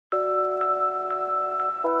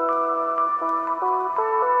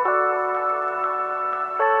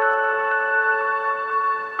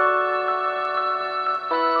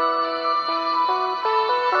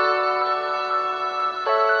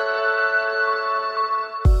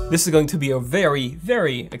This is going to be a very,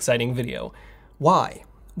 very exciting video. Why?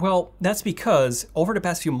 Well, that's because over the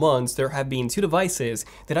past few months there have been two devices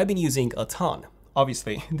that I've been using a ton.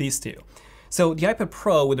 Obviously, these two. So the iPad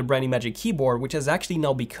Pro with the brand new Magic Keyboard, which has actually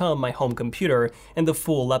now become my home computer and the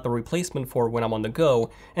full laptop replacement for when I'm on the go.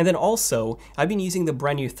 And then also, I've been using the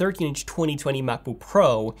brand new 13-inch 2020 MacBook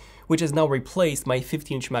Pro, which has now replaced my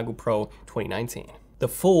 15-inch MacBook Pro 2019. The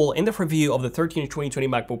full in-depth review of the 13-inch 2020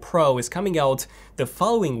 MacBook Pro is coming out the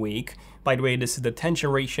following week. By the way, this is the 10th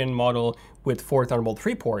generation model with 4 Thunderbolt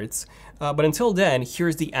 3 ports. But until then,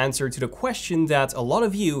 here's the answer to the question that a lot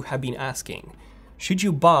of you have been asking. Should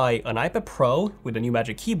you buy an iPad Pro with a new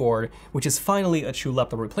Magic Keyboard, which is finally a true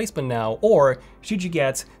laptop replacement now, or should you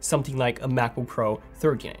get something like a MacBook Pro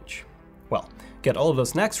 13-inch? Well, get all of those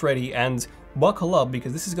snacks ready and buckle up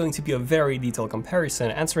because this is going to be a very detailed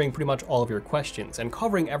comparison, answering pretty much all of your questions and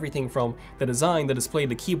covering everything from the design, the display,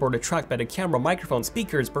 the keyboard, the trackpad, the camera, microphone,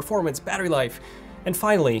 speakers, performance, battery life, and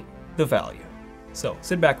finally, the value. So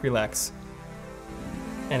sit back, relax,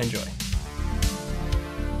 and enjoy.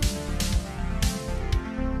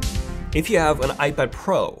 If you have an iPad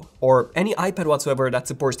Pro, or any iPad whatsoever that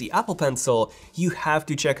supports the Apple Pencil, you have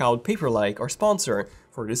to check out Paperlike, our sponsor,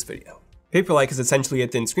 for this video. Paperlike is essentially a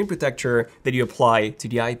thin screen protector that you apply to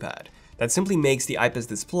the iPad. That simply makes the iPad's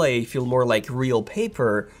display feel more like real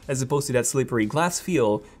paper as opposed to that slippery glass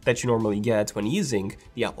feel that you normally get when using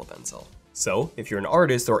the Apple Pencil. So, if you're an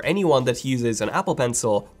artist or anyone that uses an Apple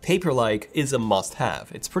Pencil, Paperlike is a must-have.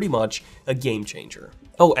 It's pretty much a game changer.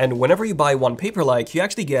 Oh, and whenever you buy one Paperlike, you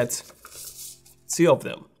actually get 2 of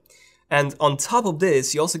them. And on top of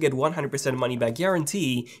this, you also get 100% money-back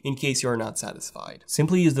guarantee in case you're not satisfied.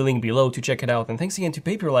 Simply use the link below to check it out, and thanks again to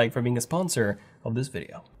Paperlike for being a sponsor of this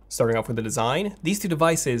video. Starting off with the design, these two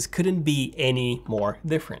devices couldn't be any more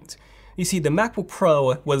different. You see, the MacBook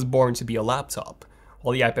Pro was born to be a laptop,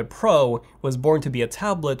 while the iPad Pro was born to be a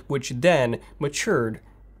tablet, which then matured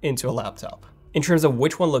into a laptop. In terms of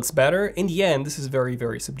which one looks better, in the end, this is very,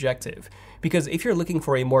 very subjective. Because if you're looking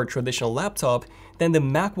for a more traditional laptop, then the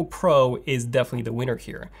MacBook Pro is definitely the winner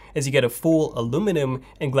here, as you get a full aluminum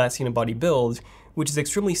and glass unibody build, which is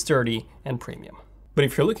extremely sturdy and premium. But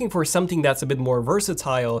if you're looking for something that's a bit more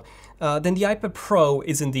versatile, then the iPad Pro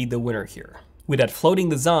is indeed the winner here. With that floating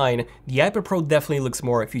design, the iPad Pro definitely looks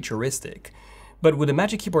more futuristic. But with the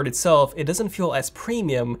Magic Keyboard itself, it doesn't feel as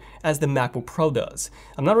premium as the MacBook Pro does.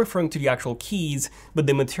 I'm not referring to the actual keys, but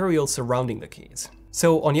the material surrounding the keys.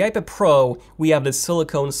 So on the iPad Pro, we have the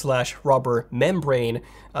silicone/rubber membrane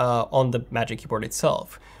on the Magic Keyboard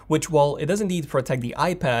itself, which while it does indeed protect the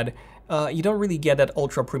iPad, you don't really get that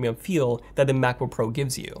ultra premium feel that the MacBook Pro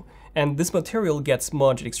gives you. And this material gets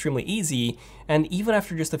smudged extremely easy, and even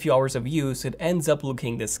after just a few hours of use, it ends up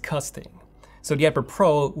looking disgusting. So the iPad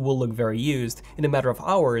Pro will look very used in a matter of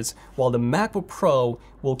hours, while the MacBook Pro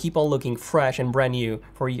will keep on looking fresh and brand new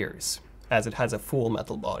for years, as it has a full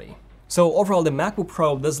metal body. So overall, the MacBook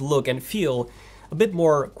Pro does look and feel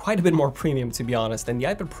quite a bit more premium, to be honest, than the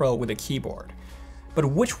iPad Pro with a keyboard. But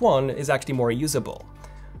which one is actually more usable?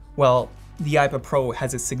 Well, the iPad Pro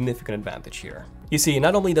has a significant advantage here. You see,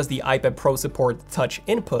 not only does the iPad Pro support touch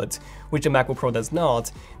input, which the MacBook Pro does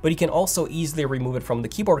not, but you can also easily remove it from the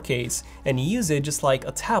keyboard case and use it just like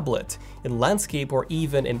a tablet in landscape or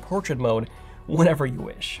even in portrait mode whenever you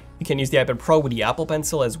wish. You can use the iPad Pro with the Apple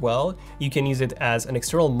Pencil as well. You can use it as an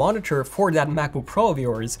external monitor for that MacBook Pro of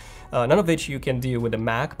yours, none of which you can do with the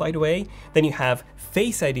Mac, by the way. Then you have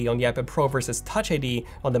Face ID on the iPad Pro versus Touch ID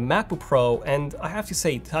on the MacBook Pro, and I have to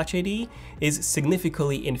say Touch ID is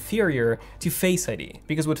significantly inferior to Face ID,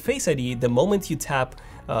 because with Face ID, the moment you tap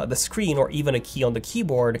the screen or even a key on the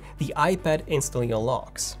keyboard, the iPad instantly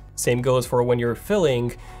unlocks. Same goes for when you're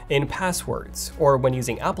filling in passwords or when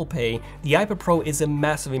using Apple Pay. The iPad Pro is a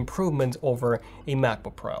massive improvement over a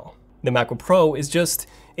MacBook Pro. The MacBook Pro is just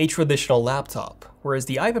a traditional laptop, whereas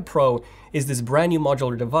the iPad Pro is this brand new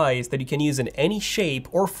modular device that you can use in any shape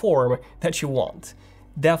or form that you want.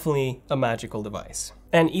 Definitely a magical device.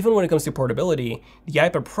 And even when it comes to portability, the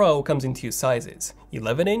iPad Pro comes in 2 sizes,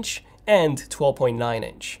 11-inch and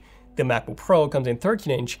 12.9-inch. The MacBook Pro comes in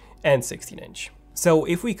 13-inch and 16-inch. So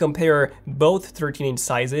if we compare both 13-inch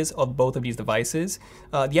sizes of both of these devices,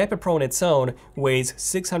 the iPad Pro on its own weighs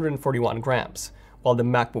 641 grams, while the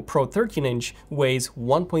MacBook Pro 13-inch weighs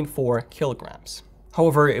 1.4 kilograms.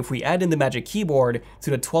 However, if we add in the Magic Keyboard to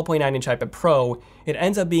the 12.9-inch iPad Pro, it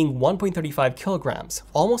ends up being 1.35 kilograms,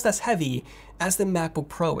 almost as heavy as the MacBook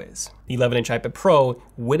Pro is. The 11-inch iPad Pro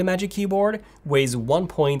with a Magic Keyboard weighs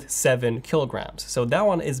 1.7 kilograms, so that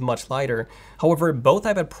one is much lighter. However, both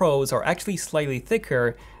iPad Pros are actually slightly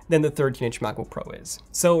thicker than the 13-inch MacBook Pro is.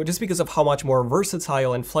 So just because of how much more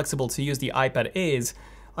versatile and flexible to use the iPad is,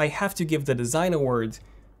 I have to give the design award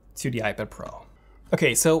to the iPad Pro.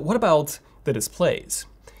 Okay, so what about the displays?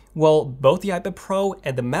 Well, both the iPad Pro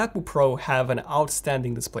and the MacBook Pro have an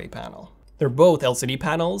outstanding display panel. They're both LCD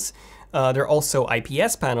panels. They're also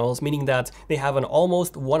IPS panels, meaning that they have an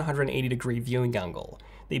almost 180-degree viewing angle.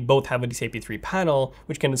 They both have a DCI-P3 panel,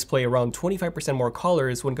 which can display around 25% more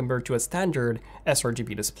colors when compared to a standard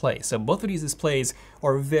sRGB display. So both of these displays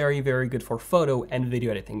are very, very good for photo and video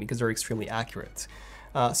editing because they're extremely accurate.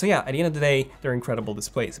 So yeah, at the end of the day, they're incredible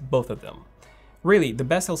displays, both of them. Really, the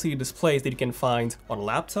best LCD displays that you can find on a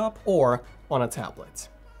laptop or on a tablet.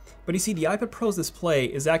 But you see, the iPad Pro's display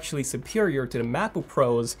is actually superior to the MacBook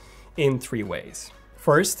Pro's in 3 ways.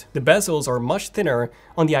 First, the bezels are much thinner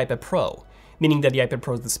on the iPad Pro, meaning that the iPad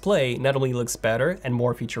Pro's display not only looks better and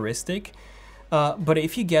more futuristic, but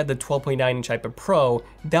if you get the 12.9-inch iPad Pro,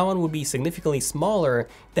 that one would be significantly smaller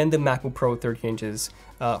than the MacBook Pro 13 inches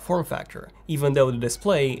form factor, even though the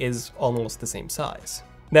display is almost the same size.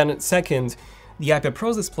 Then second, the iPad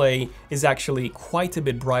Pro's display is actually quite a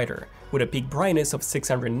bit brighter, with a peak brightness of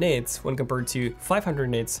 600 nits when compared to 500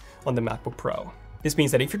 nits on the MacBook Pro. This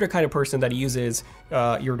means that if you're the kind of person that uses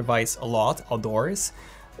your device a lot outdoors,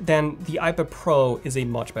 then the iPad Pro is a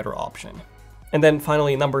much better option. And then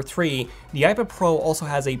finally, number 3, the iPad Pro also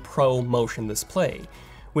has a Pro Motion display,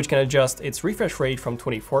 which can adjust its refresh rate from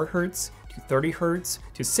 24 Hz to 30 Hz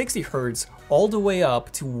to 60 Hz, all the way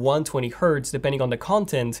up to 120 Hz depending on the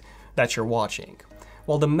content that you're watching,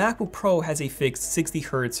 while the MacBook Pro has a fixed 60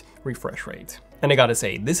 Hz refresh rate. And I gotta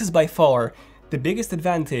say, this is by far the biggest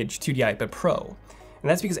advantage to the iPad Pro. And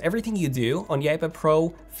that's because everything you do on the iPad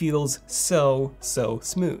Pro feels so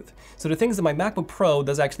smooth. So the thing is that my MacBook Pro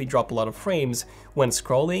does actually drop a lot of frames when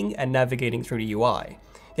scrolling and navigating through the UI.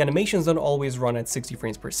 The animations don't always run at 60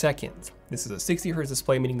 frames per second. This is a 60 Hz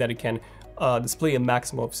display, meaning that it can display a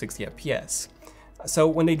maximum of 60 FPS. So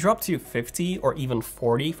when they drop to 50 or even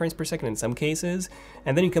 40 frames per second in some cases,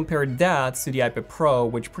 and then you compare that to the iPad Pro,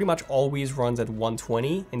 which pretty much always runs at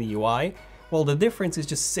 120 in the UI, well, the difference is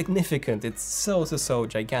just significant. It's so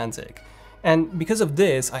gigantic. And because of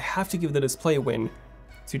this, I have to give the display win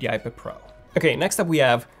to the iPad Pro. Okay, next up we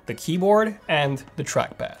have the keyboard and the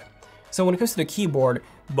trackpad. So when it comes to the keyboard,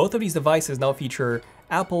 both of these devices now feature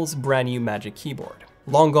Apple's brand new Magic Keyboard.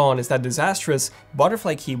 Long gone is that disastrous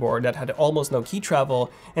butterfly keyboard that had almost no key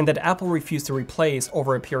travel and that Apple refused to replace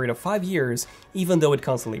over a period of 5 years, even though it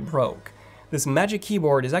constantly broke. This Magic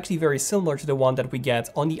Keyboard is actually very similar to the one that we get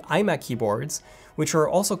on the iMac keyboards, which are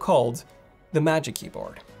also called the Magic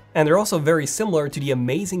Keyboard. And they're also very similar to the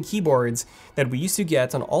amazing keyboards that we used to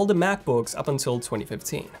get on all the MacBooks up until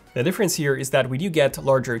 2015. The difference here is that we do get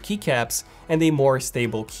larger keycaps and a more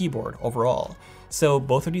stable keyboard overall. So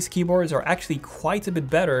both of these keyboards are actually quite a bit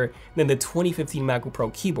better than the 2015 MacBook Pro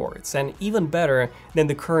keyboards, and even better than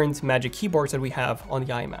the current Magic keyboards that we have on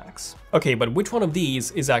the iMacs. Okay, but which one of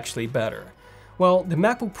these is actually better? Well, the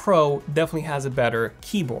MacBook Pro definitely has a better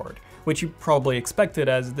keyboard, which you probably expected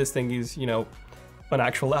as this thing is, you know, an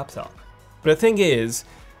actual laptop. But the thing is,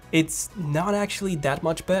 it's not actually that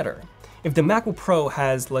much better. If the MacBook Pro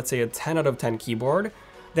has, let's say, a 10 out of 10 keyboard,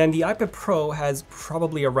 then the iPad Pro has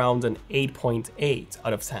probably around an 8.8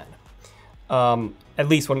 out of 10. At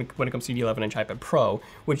least when it comes to the 11-inch iPad Pro,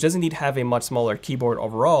 which does indeed have a much smaller keyboard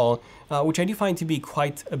overall, which I do find to be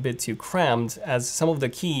quite a bit too crammed, as some of the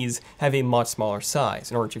keys have a much smaller size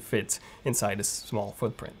in order to fit inside this small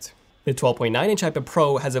footprint. The 12.9-inch iPad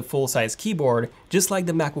Pro has a full-size keyboard, just like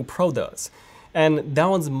the MacBook Pro does, and that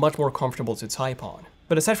one's much more comfortable to type on.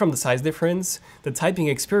 But aside from the size difference, the typing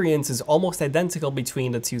experience is almost identical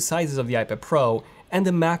between the two sizes of the iPad Pro and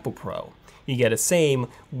the MacBook Pro. You get the same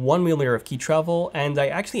 1mm of key travel, and I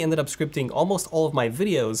actually ended up scripting almost all of my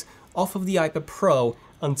videos off of the iPad Pro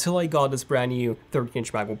until I got this brand new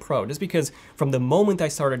 13-inch MacBook Pro, just because from the moment I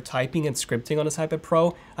started typing and scripting on this iPad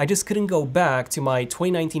Pro, I just couldn't go back to my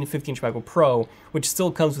 2019 15-inch MacBook Pro, which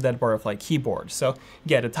still comes with that butterfly keyboard. So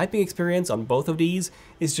yeah, the typing experience on both of these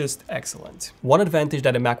is just excellent. One advantage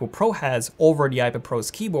that a MacBook Pro has over the iPad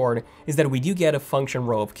Pro's keyboard is that we do get a function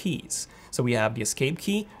row of keys. So we have the escape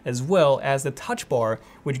key as well as the touch bar,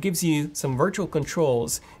 which gives you some virtual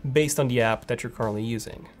controls based on the app that you're currently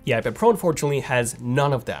using. The iPad Pro unfortunately has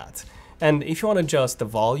none of that. And if you want to adjust the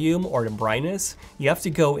volume or the brightness, you have to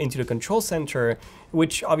go into the control center,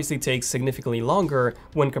 which obviously takes significantly longer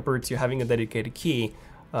when compared to having a dedicated key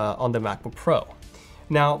on the MacBook Pro.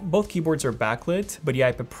 Now, both keyboards are backlit, but the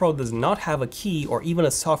iPad Pro does not have a key or even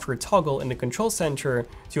a software toggle in the control center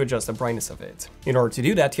to adjust the brightness of it. In order to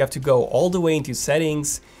do that, you have to go all the way into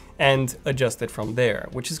settings, and adjust it from there,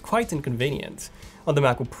 which is quite inconvenient. On the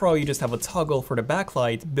MacBook Pro, you just have a toggle for the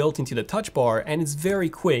backlight built into the touch bar, and it's very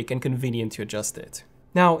quick and convenient to adjust it.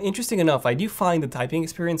 Now, interesting enough, I do find the typing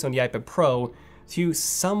experience on the iPad Pro to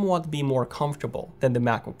somewhat be more comfortable than the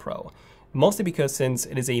MacBook Pro. Mostly because since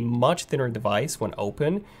it is a much thinner device when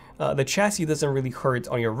open, the chassis doesn't really hurt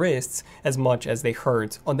on your wrists as much as they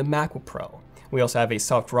hurt on the MacBook Pro. We also have a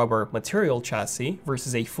soft rubber material chassis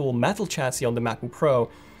versus a full metal chassis on the MacBook Pro.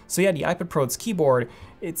 So yeah, the iPad Pro's keyboard,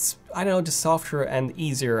 it's, I don't know, just softer and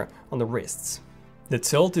easier on the wrists. The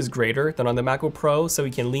tilt is greater than on the MacBook Pro, so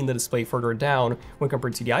you can lean the display further down when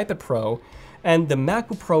compared to the iPad Pro. And the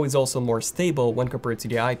MacBook Pro is also more stable when compared to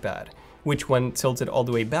the iPad, which when tilted all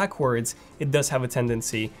the way backwards, it does have a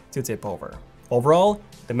tendency to tip over. Overall,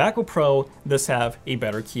 the MacBook Pro does have a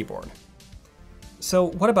better keyboard. So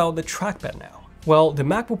what about the trackpad now? Well, the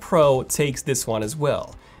MacBook Pro takes this one as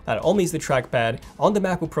well. Not only is the trackpad on the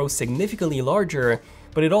MacBook Pro significantly larger,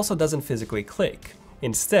 but it also doesn't physically click.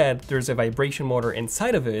 Instead, there's a vibration motor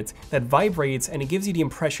inside of it that vibrates and it gives you the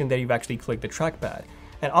impression that you've actually clicked the trackpad.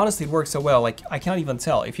 And honestly, it works so well, like I can't even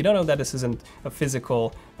tell. If you don't know that this isn't a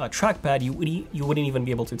physical trackpad, you wouldn't even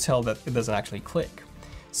be able to tell that it doesn't actually click.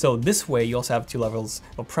 So this way, you also have two levels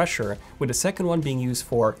of pressure, with the second one being used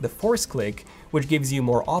for the force click, which gives you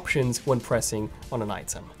more options when pressing on an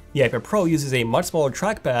item. The iPad Pro uses a much smaller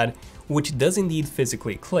trackpad, which does indeed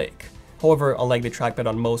physically click. However, unlike the trackpad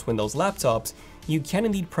on most Windows laptops, you can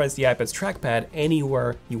indeed press the iPad's trackpad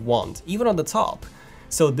anywhere you want, even on the top.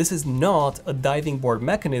 So this is not a diving board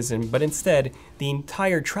mechanism, but instead the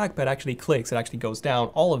entire trackpad actually clicks, it actually goes down,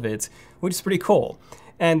 all of it, which is pretty cool.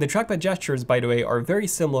 And the trackpad gestures, by the way, are very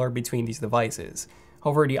similar between these devices.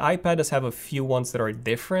 However, the iPad does have a few ones that are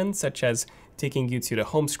different, such as taking you to the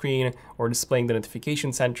home screen or displaying the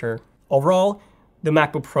notification center. Overall, the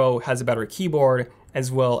MacBook Pro has a better keyboard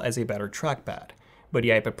as well as a better trackpad. But the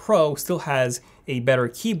iPad Pro still has a better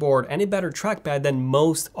keyboard and a better trackpad than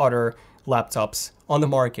most other laptops on the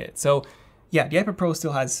market. So yeah, the iPad Pro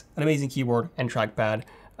still has an amazing keyboard and trackpad.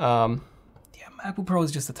 Yeah, MacBook Pro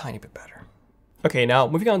is just a tiny bit better. Okay, now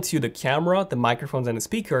moving on to the camera, the microphones, and the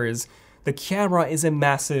speakers. The camera is a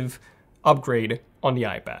massive upgrade on the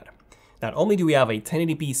iPad. Not only do we have a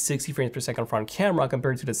 1080p 60 frames per second front camera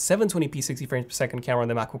compared to the 720p 60 frames per second camera on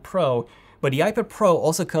the MacBook Pro, but the iPad Pro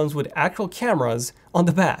also comes with actual cameras on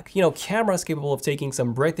the back. You know, cameras capable of taking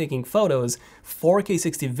some breathtaking photos, 4K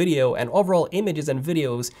 60 video, and overall images and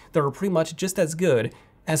videos that are pretty much just as good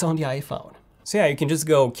as on the iPhone. So yeah, you can just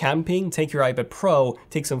go camping, take your iPad Pro,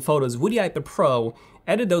 take some photos with the iPad Pro,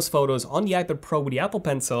 edit those photos on the iPad Pro with the Apple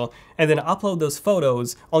Pencil, and then upload those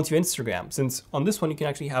photos onto Instagram, since on this one you can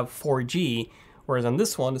actually have 4G, whereas on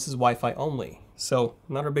this one, this is Wi-Fi only. So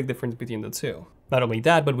not a big difference between the two. Not only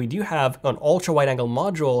that, but we do have an ultra-wide-angle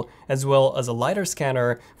module as well as a LiDAR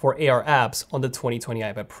scanner for AR apps on the 2020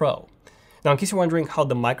 iPad Pro. Now, in case you're wondering how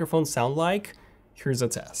the microphones sound like, here's a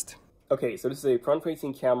test. Okay, so this is a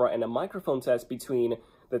front-facing camera and a microphone test between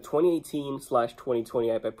the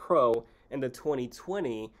 2018/2020 iPad Pro and the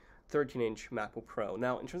 2020 13-inch MacBook Pro.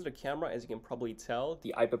 Now, in terms of the camera, as you can probably tell,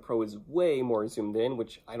 the iPad Pro is way more zoomed in,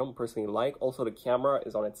 which I don't personally like. Also, the camera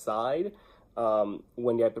is on its side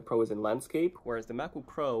when the iPad Pro is in landscape, whereas the MacBook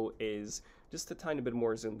Pro is just a tiny bit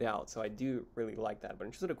more zoomed out, so I do really like that. But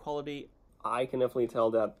in terms of the quality, I can definitely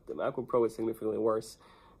tell that the MacBook Pro is significantly worse.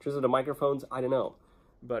 In terms of the microphones, I don't know,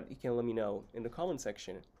 but you can let me know in the comment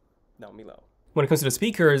section down below. When it comes to the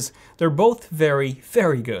speakers, they're both very,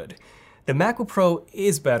 very good. The MacBook Pro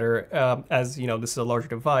is better, as you know, this is a larger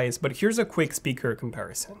device, but here's a quick speaker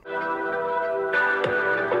comparison.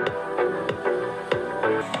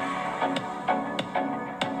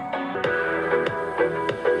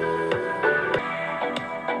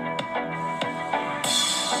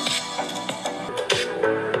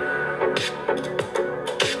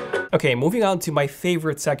 Okay, moving on to my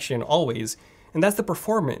favorite section always, and that's the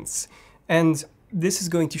performance. And this is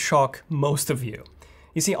going to shock most of you.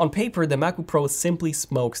 You see, on paper, the MacBook Pro simply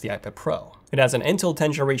smokes the iPad Pro. It has an Intel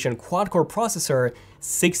 10th generation quad-core processor,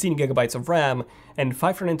 16 GB of RAM, and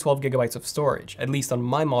 512 GB of storage, at least on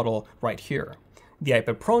my model right here. The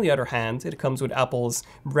iPad Pro, on the other hand, it comes with Apple's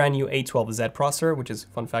brand new A12Z processor, which is,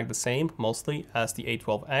 fun fact, the same, mostly, as the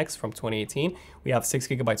A12X from 2018. We have 6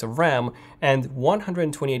 GB of RAM and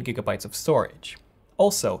 128 GB of storage.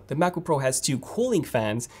 Also, the MacBook Pro has two cooling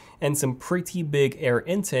fans and some pretty big air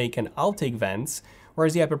intake and outtake vents,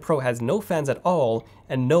 whereas the iPad Pro has no fans at all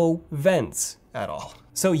and no vents at all.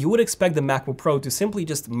 So you would expect the MacBook Pro to simply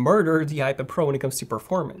just murder the iPad Pro when it comes to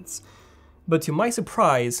performance. But to my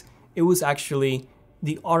surprise, it was actually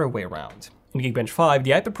the other way around. In Geekbench 5,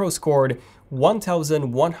 the iPad Pro scored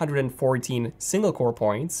 1,114 single-core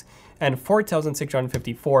points and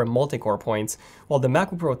 4,654 multi-core points, while the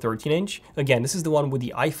MacBook Pro 13-inch, again, this is the one with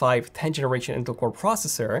the i5 10th generation Intel Core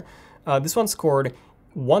processor, this one scored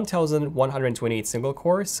 1,128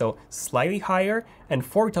 single-core, so slightly higher, and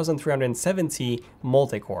 4,370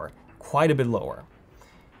 multi-core, quite a bit lower.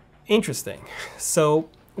 Interesting. So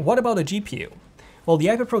what about the GPU? Well, the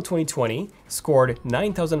iPad Pro 2020 scored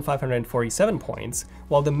 9,547 points,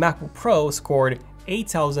 while the MacBook Pro scored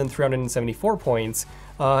 8,374 points,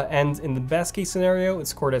 and in the best case scenario, it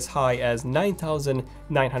scored as high as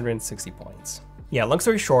 9,960 points. Yeah, long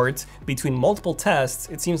story short, between multiple tests,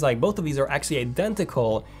 it seems like both of these are actually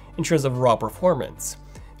identical in terms of raw performance.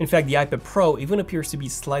 In fact, the iPad Pro even appears to be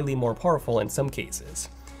slightly more powerful in some cases.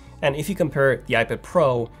 And if you compare the iPad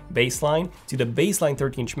Pro baseline to the baseline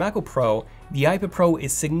 13-inch MacBook Pro, the iPad Pro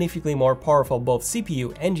is significantly more powerful both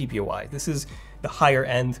CPU and GPU-wise. This is the higher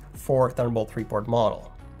end for Thunderbolt 3 port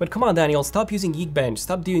model. But come on, Daniel, stop using Geekbench,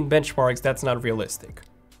 stop doing benchmarks, that's not realistic.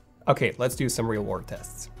 Okay, let's do some real-world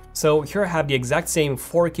tests. So here I have the exact same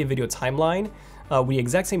 4K video timeline with the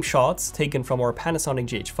exact same shots taken from our Panasonic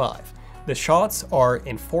GH5. The shots are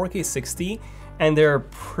in 4K 60, and they're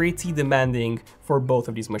pretty demanding for both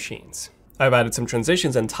of these machines. I've added some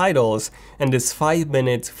transitions and titles, and this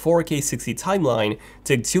 5-minute 4K 60 timeline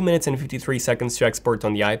took 2 minutes and 53 seconds to export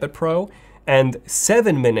on the iPad Pro, and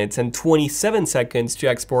 7 minutes and 27 seconds to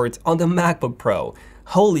export on the MacBook Pro.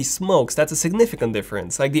 Holy smokes, that's a significant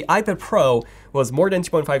difference. Like, the iPad Pro was more than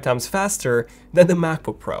 2.5 times faster than the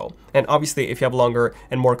MacBook Pro. And obviously, if you have longer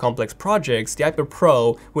and more complex projects, the iPad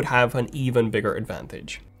Pro would have an even bigger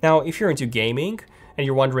advantage. Now, if you're into gaming and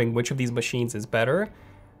you're wondering which of these machines is better,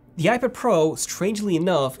 the iPad Pro, strangely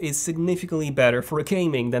enough, is significantly better for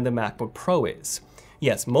gaming than the MacBook Pro is.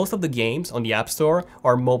 Yes, most of the games on the App Store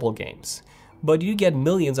are mobile games, but you get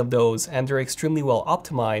millions of those and they're extremely well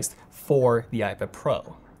optimized for the iPad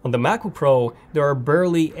Pro. On the MacBook Pro, there are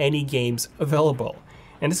barely any games available.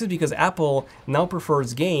 And this is because Apple now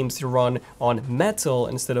prefers games to run on Metal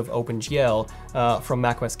instead of OpenGL from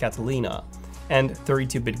macOS Catalina. And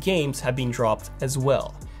 32-bit games have been dropped as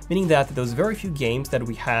well, meaning that those very few games that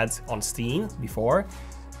we had on Steam before,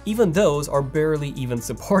 even those are barely even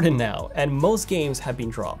supported now, and most games have been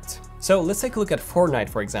dropped. So let's take a look at Fortnite,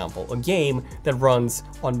 for example, a game that runs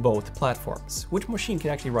on both platforms. Which machine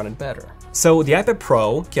can actually run it better? So the iPad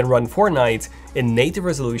Pro can run Fortnite in native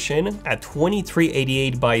resolution at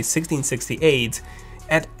 2388 by 1668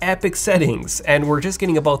 at epic settings, and we're just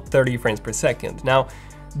getting about 30 frames per second. Now,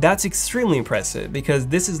 that's extremely impressive because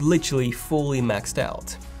this is literally fully maxed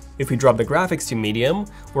out. If we drop the graphics to medium,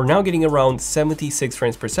 we're now getting around 76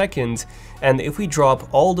 frames per second, and if we drop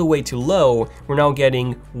all the way to low, we're now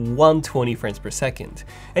getting 120 frames per second.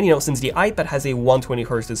 And you know, since the iPad has a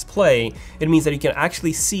 120Hz display, it means that you can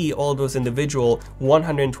actually see all those individual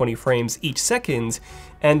 120 frames each second,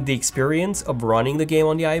 and the experience of running the game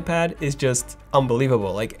on the iPad is just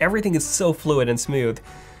unbelievable. Like, everything is so fluid and smooth.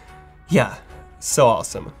 Yeah, so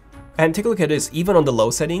awesome. And take a look at this, even on the low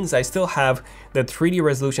settings, I still have the 3D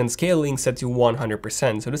resolution scaling set to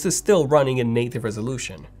 100%, so this is still running in native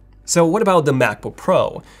resolution. So what about the MacBook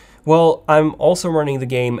Pro? Well, I'm also running the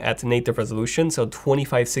game at native resolution, so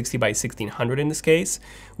 2560 by 1600 in this case,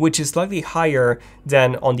 which is slightly higher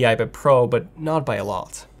than on the iPad Pro, but not by a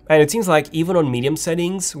lot. And it seems like even on medium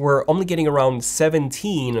settings, we're only getting around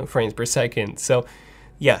 17 frames per second, so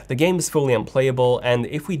yeah, the game is fully unplayable, and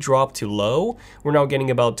if we drop to low, we're now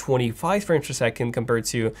getting about 25 frames per second compared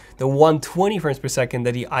to the 120 frames per second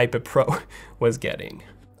that the iPad Pro was getting.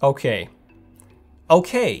 Okay,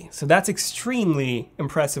 so that's extremely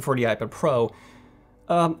impressive for the iPad Pro.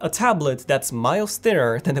 A tablet that's miles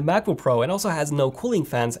thinner than the MacBook Pro and also has no cooling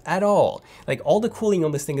fans at all. Like, all the cooling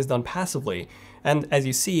on this thing is done passively. And as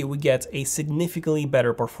you see, we get a significantly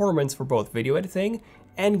better performance for both video editing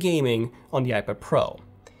and gaming on the iPad Pro.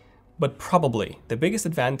 But probably the biggest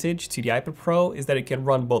advantage to the iPad Pro is that it can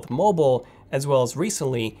run both mobile as well as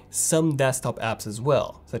recently some desktop apps as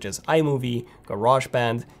well, such as iMovie,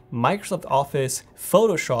 GarageBand, Microsoft Office,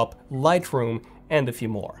 Photoshop, Lightroom, and a few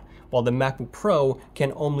more, while the MacBook Pro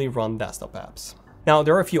can only run desktop apps. Now,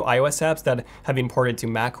 there are a few iOS apps that have been ported to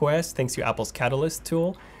macOS thanks to Apple's Catalyst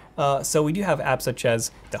tool, so we do have apps such as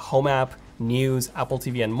the Home app, News, Apple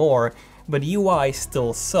TV, and more, but UI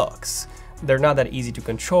still sucks. They're not that easy to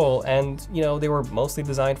control, and you know, they were mostly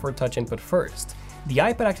designed for touch input first. The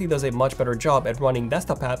iPad actually does a much better job at running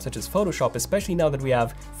desktop apps such as Photoshop, especially now that we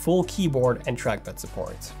have full keyboard and trackpad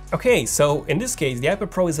support. Okay, so in this case, the iPad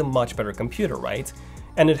Pro is a much better computer, right?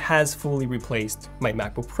 And it has fully replaced my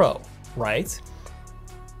MacBook Pro, right?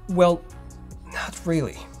 Well, Not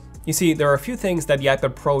really. You see, there are a few things that the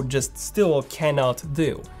iPad Pro just still cannot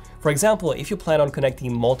do. For example, if you plan on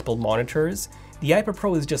connecting multiple monitors, the iPad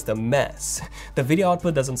Pro is just a mess. The video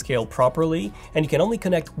output doesn't scale properly, and you can only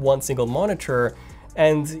connect one single monitor,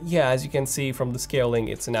 and yeah, as you can see from the scaling,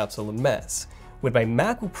 it's an absolute mess. With my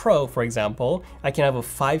MacBook Pro, for example, I can have a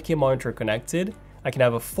 5K monitor connected, I can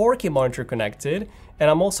have a 4K monitor connected, and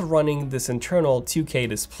I'm also running this internal 2K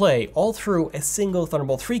display all through a single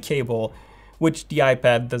Thunderbolt 3 cable, which the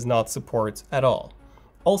iPad does not support at all.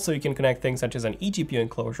 Also, you can connect things such as an eGPU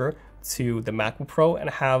enclosure to the MacBook Pro and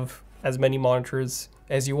have as many monitors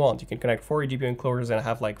as you want. You can connect 4 eGPU enclosures and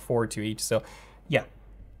have like 4 to each. So yeah,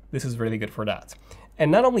 this is really good for that.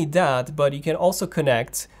 And not only that, but you can also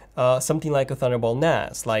connect something like a Thunderbolt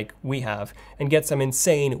NAS like we have and get some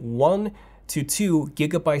insane 1 to 2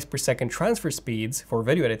 gigabytes per second transfer speeds for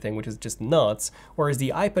video editing, which is just nuts, whereas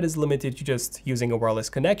the iPad is limited to just using a wireless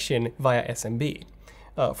connection via SMB.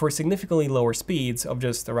 For significantly lower speeds of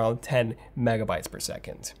just around 10 megabytes per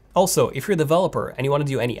second. Also, if you're a developer and you want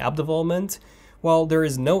to do any app development, well, there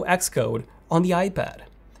is no Xcode on the iPad.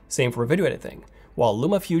 Same for video editing. While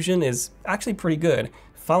LumaFusion is actually pretty good,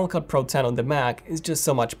 Final Cut Pro 10 on the Mac is just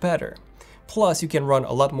so much better. Plus, you can run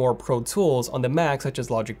a lot more Pro tools on the Mac, such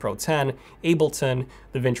as Logic Pro 10, Ableton,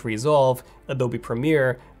 DaVinci Resolve, Adobe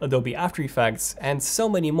Premiere, Adobe After Effects, and so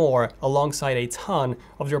many more alongside a ton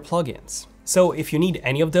of their plugins. So if you need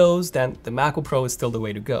any of those, then the MacBook Pro is still the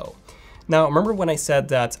way to go. Now, remember when I said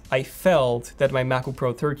that I felt that my MacBook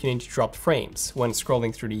Pro 13-inch dropped frames when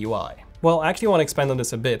scrolling through the UI? Well, I actually want to expand on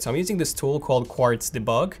this a bit. So I'm using this tool called Quartz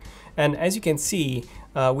Debug, and as you can see,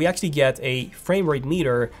 we actually get a frame rate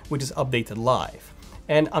meter which is updated live.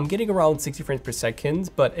 And I'm getting around 60 frames per second,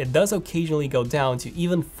 but it does occasionally go down to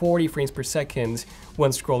even 40 frames per second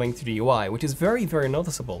when scrolling through the UI, which is very, very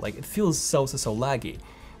noticeable. Like, it feels so laggy.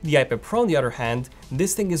 The iPad Pro, on the other hand,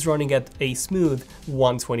 this thing is running at a smooth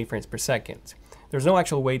 120 frames per second. There's no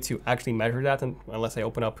actual way to actually measure that unless I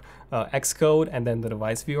open up Xcode and then the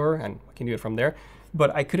device viewer, and I can do it from there.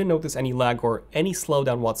 But I couldn't notice any lag or any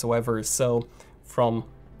slowdown whatsoever, so from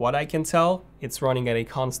what I can tell, it's running at a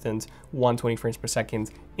constant 120 frames per second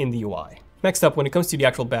in the UI. Next up, when it comes to the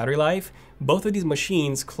actual battery life, both of these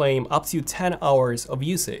machines claim up to 10 hours of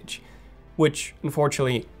usage, which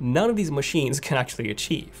unfortunately none of these machines can actually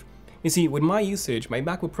achieve. You see, with my usage, my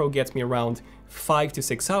MacBook Pro gets me around 5 to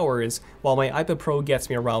 6 hours, while my iPad Pro gets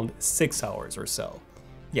me around 6 hours or so.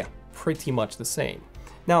 Yeah, pretty much the same.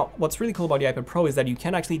 Now, what's really cool about the iPad Pro is that you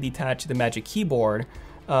can actually detach the Magic Keyboard,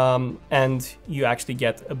 and you actually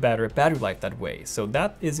get a better battery life that way. So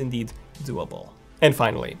that is indeed doable. And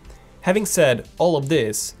finally, having said all of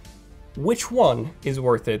this, which one is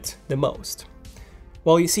worth it the most?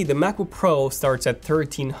 Well, you see, the MacBook Pro starts at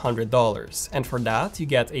 $1,300, and for that, you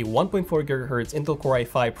get a 1.4 GHz Intel Core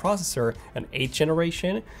i5 processor, an 8th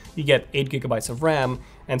generation, you get 8 GB of RAM,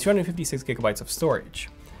 and 256 GB of storage.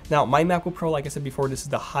 Now, my MacBook Pro, like I said before, this is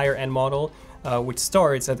the higher end model, which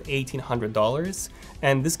starts at $1,800,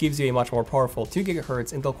 and this gives you a much more powerful 2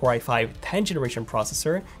 GHz Intel Core i5 10th generation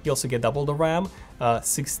processor. You also get double the RAM,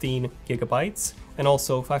 16 GB, and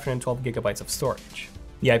also 512 GB of storage.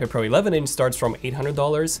 The iPad Pro 11-inch starts from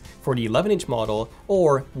 $800 for the 11-inch model,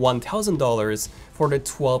 or $1,000 for the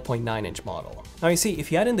 12.9-inch model. Now you see,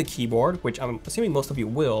 if you add in the keyboard, which I'm assuming most of you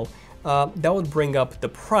will, that would bring up the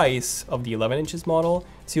price of the 11 inches model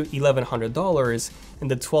to $1,100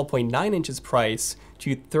 and the 12.9 inches price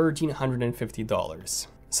to $1,350.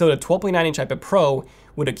 So the 12.9-inch iPad Pro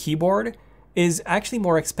with a keyboard is actually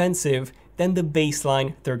more expensive than the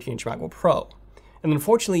baseline 13-inch MacBook Pro. And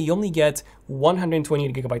unfortunately, you only get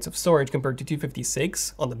 128 GB of storage compared to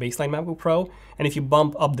 256 on the baseline MacBook Pro. And if you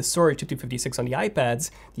bump up the storage to 256 on the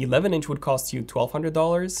iPads, the 11-inch would cost you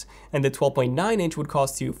 $1,200, and the 12.9-inch would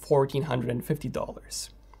cost you $1,450.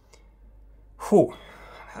 Whew,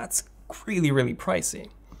 that's really, really pricey.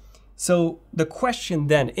 So the question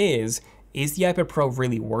then is the iPad Pro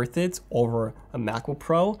really worth it over a MacBook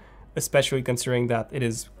Pro, especially considering that it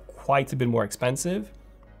is quite a bit more expensive?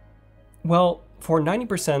 Well, for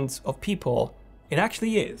 90% of people, it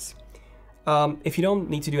actually is. If you don't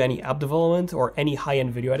need to do any app development or any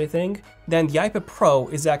high-end video editing, then the iPad Pro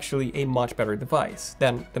is actually a much better device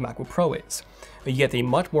than the MacBook Pro is. You get a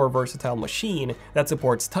much more versatile machine that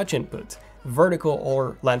supports touch input, vertical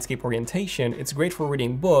or landscape orientation. It's great for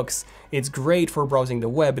reading books, it's great for browsing the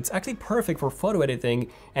web, it's actually perfect for photo editing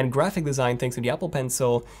and graphic design thanks to the Apple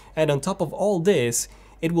Pencil, and on top of all this,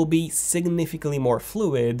 it will be significantly more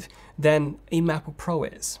fluid than a MacBook Pro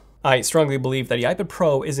is. I strongly believe that the iPad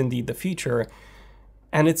Pro is indeed the future,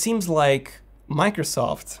 and it seems like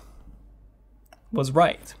Microsoft was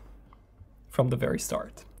right. from the very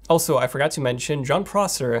start. Also, I forgot to mention, John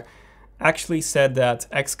Prosser actually said that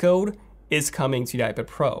Xcode is coming to the iPad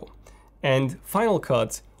Pro, and Final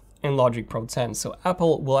Cut and Logic Pro 10. So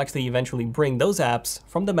Apple will actually eventually bring those apps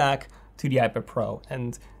from the Mac to the iPad Pro,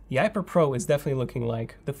 and the iPad Pro is definitely looking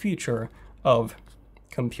like the future of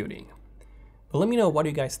computing. But let me know, what do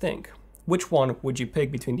you guys think? Which one would you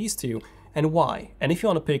pick between these two, and why? And if you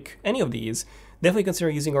want to pick any of these, definitely consider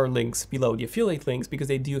using our links below, the affiliate links, because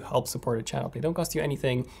they do help support the channel. They don't cost you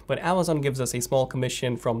anything, but Amazon gives us a small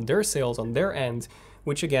commission from their sales on their end,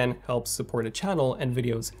 which again helps support the channel and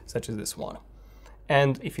videos such as this one.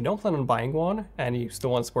 And if you don't plan on buying one and you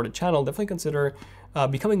still want to support the channel, definitely consider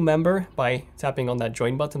becoming a member by tapping on that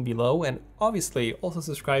join button below, and obviously also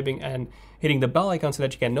subscribing and hitting the bell icon so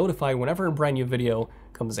that you get notified whenever a brand new video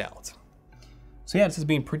comes out. So yeah, this has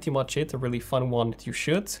been pretty much it, a really fun one to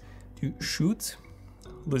shoot,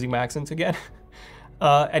 losing my accent again.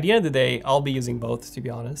 At the end of the day, I'll be using both, to be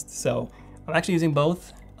honest. So I'm actually using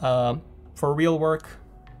both for real work.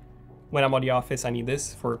 When I'm at the office, I need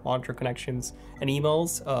this for monitor connections and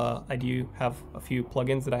emails. I do have a few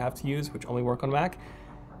plugins that I have to use, which only work on Mac.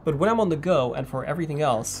 But when I'm on the go and for everything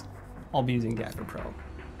else, I'll be using the iPad Pro.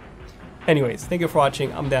 Anyways, thank you for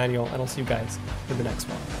watching. I'm Daniel, and I'll see you guys in the next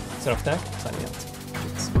one. ZONEofTECH, signing out.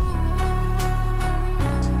 Cheers.